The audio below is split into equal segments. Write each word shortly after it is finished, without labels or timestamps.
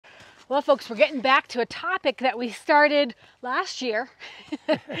Well, folks, we're getting back to a topic that we started last year.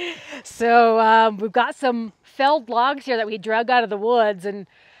 So we've got some felled logs here that we drug out of the woods, and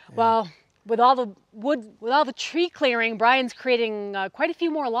well, with all the tree clearing, Brian's creating quite a few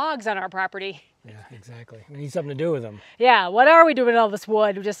more logs on our property. Yeah, exactly. We need something to do with them. Yeah, what are we doing with all this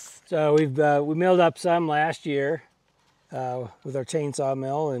wood? So we milled up some last year with our chainsaw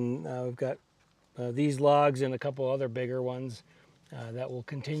mill, and we've got these logs and a couple other bigger ones that will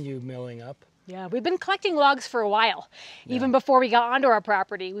continue milling up. Yeah, we've been collecting logs for a while. Even before we got onto our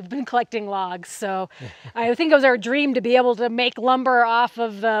property, we've been collecting logs. So I think it was our dream to be able to make lumber off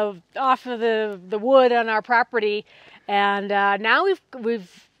of the wood on our property, and now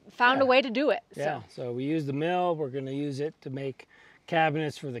we've found a way to do it. Yeah, so we use the mill. We're going to use it to make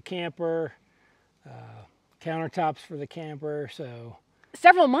cabinets for the camper, countertops for the camper. So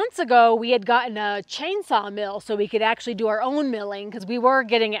several months ago, we had gotten a chainsaw mill so we could actually do our own milling because we were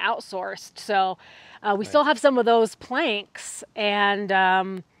getting it outsourced. So we still have some of those planks,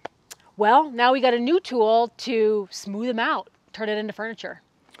 and well, now we got a new tool to smooth them out, turn it into furniture.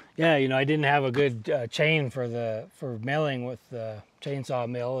 Yeah, you know, I didn't have a good chain for milling with the chainsaw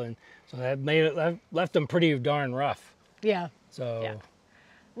mill, and so that left them pretty darn rough. Yeah. So. Yeah.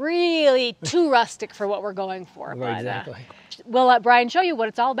 Really too rustic for what we're going for. Right, exactly. We'll let Brian show you what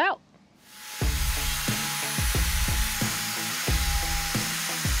it's all about.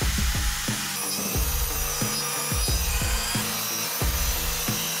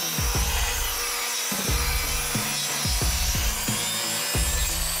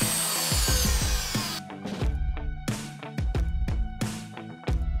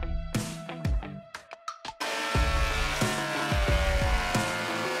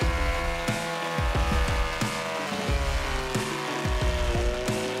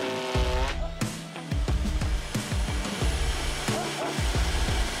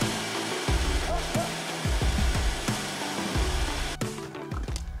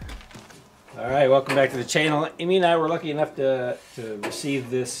 All right, welcome back to the channel. Amy and I were lucky enough to receive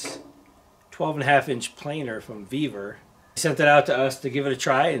this 12.5-inch planer from Weaver. He sent it out to us to give it a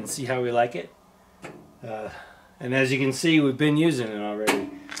try and see how we like it. And as you can see, we've been using it already.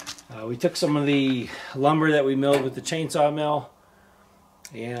 We took some of the lumber that we milled with the chainsaw mill,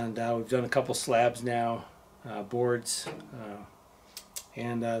 and we've done a couple slabs now, boards,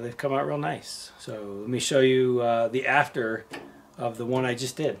 and they've come out real nice. So let me show you the after of the one I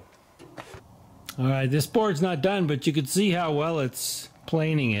just did. All right, this board's not done, but you can see how well it's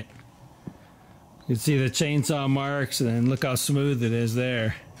planing it. You can see the chainsaw marks, and then look how smooth it is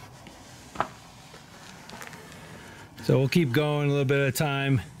there. So we'll keep going a little bit at a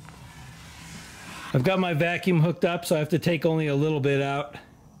time. I've got my vacuum hooked up, so I have to take only a little bit out.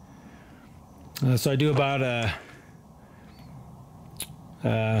 So I do about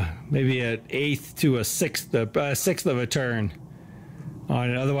maybe an eighth to a sixth of a turn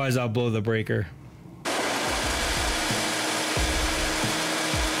on it. Otherwise, I'll blow the breaker.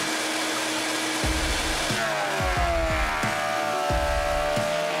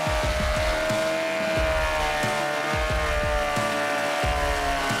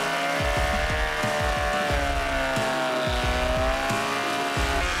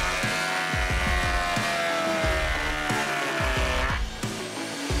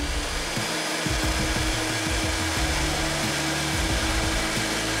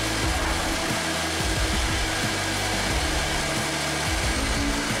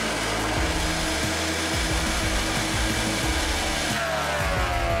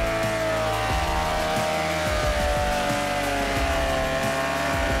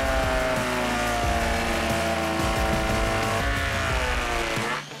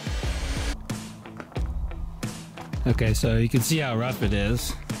 Okay, so you can see how rough it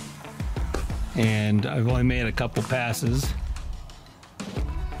is, and I've only made a couple passes.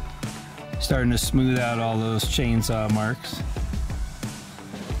 Starting to smooth out all those chainsaw marks.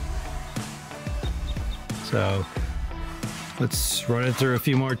 So let's run it through a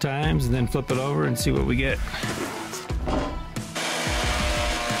few more times and then flip it over and see what we get.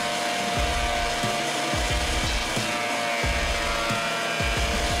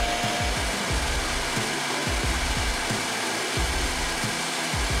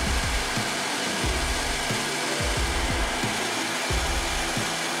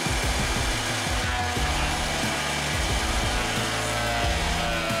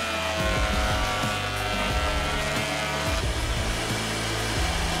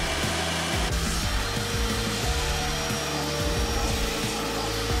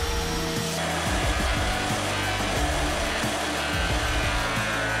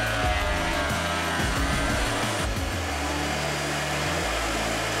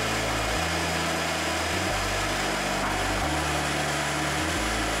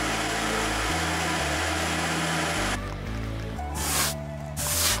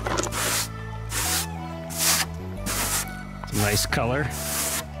 nice color.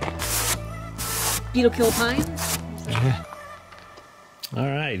 Beetle Kill Pine. Yeah. All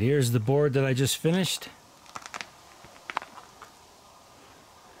right, here's the board that I just finished.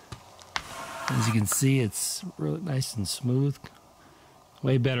 As you can see, it's really nice and smooth.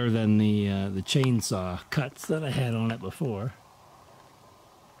 Way better than the chainsaw cuts that I had on it before.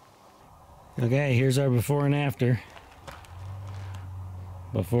 Okay, here's our before and after.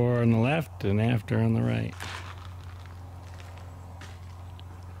 Before on the left and after on the right.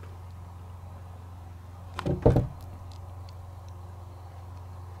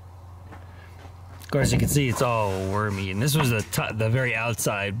 Of course, you can see it's all wormy, and this was the very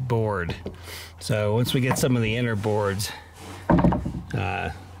outside board. So once we get some of the inner boards,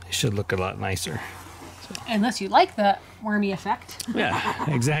 it should look a lot nicer. Unless you like the wormy effect.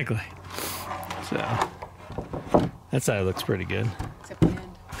 Yeah, exactly. So that side looks pretty good. Except the end.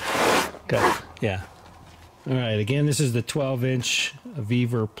 Okay, yeah. All right, again, this is the 12-inch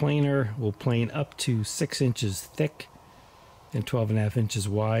Veaver planer. We'll plane up to 6 inches thick and 12.5 inches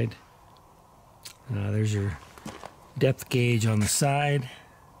wide. There's your depth gauge on the side.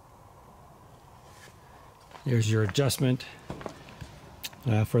 There's your adjustment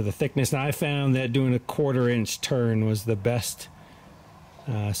for the thickness. Now I found that doing a 1/4 inch turn was the best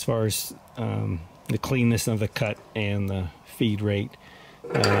as far as the cleanness of the cut and the feed rate.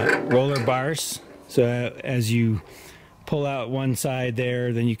 Roller bars. So as you pull out one side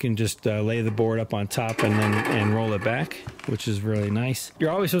there, then you can just lay the board up on top and roll it back, which is really nice. You're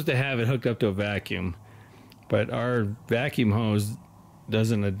always supposed to have it hooked up to a vacuum, but our vacuum hose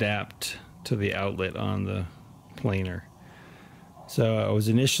doesn't adapt to the outlet on the planer. So I was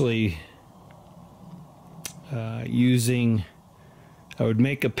initially I would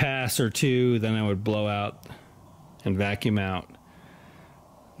make a pass or two, then I would blow out and vacuum out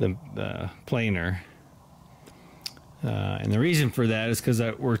the planer. And the reason for that is because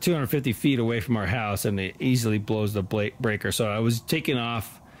we're 250 feet away from our house, and it easily blows the breaker. So I was taking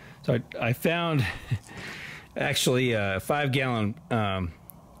off. So I found actually a 5-gallon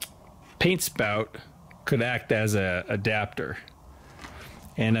paint spout could act as an adapter.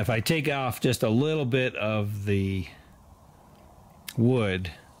 And if I take off just a little bit of the wood,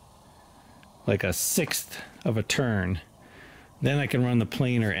 like a 1/6 of a turn, then I can run the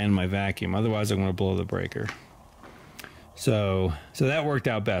planer and my vacuum. Otherwise, I'm going to blow the breaker. So that worked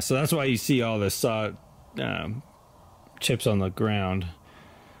out best. So that's why you see all the saw chips on the ground,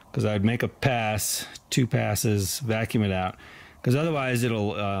 because I'd make a pass, 2 passes, vacuum it out, because otherwise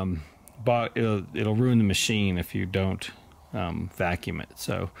it'll ruin the machine if you don't vacuum it.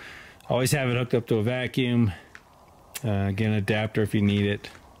 So always have it hooked up to a vacuum. Again, adapter if you need it.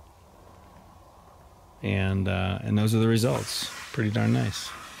 And those are the results. Pretty darn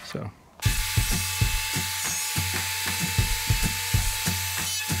nice. So.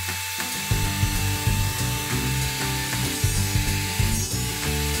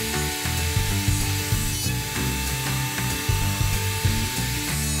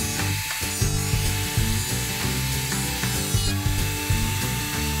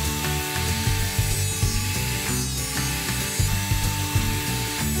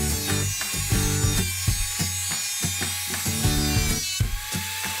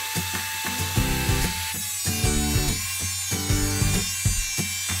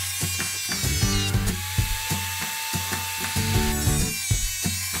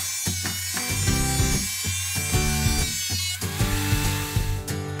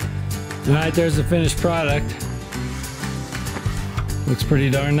 All right, there's the finished product. Looks pretty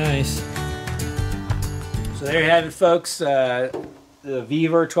darn nice. So there you have it, folks. The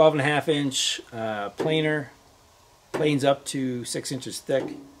Veaver 12.5 inch planer, planes up to 6 inches thick,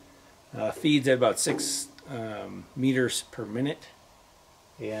 feeds at about 6 meters per minute,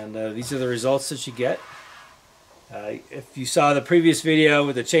 and these are the results that you get. If you saw the previous video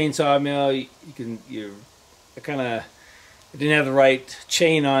with the chainsaw mill, you didn't have the right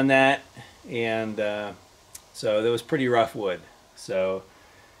chain on that, and so that was pretty rough wood. So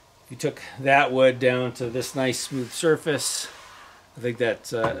if you took that wood down to this nice smooth surface, I think that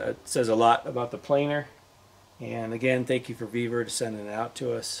says a lot about the planer. And again, thank you for Veaver to sending it out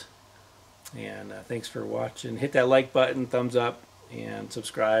to us, and thanks for watching. Hit that like button, thumbs up, and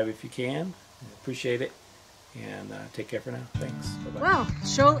subscribe if you can. I appreciate it. And take care for now. Thanks. Bye-bye. Well,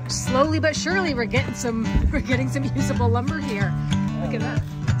 slowly but surely we're getting some usable lumber here. Look at that.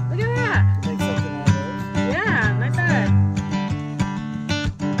 Look at that. Make something out of it. Yeah, not bad.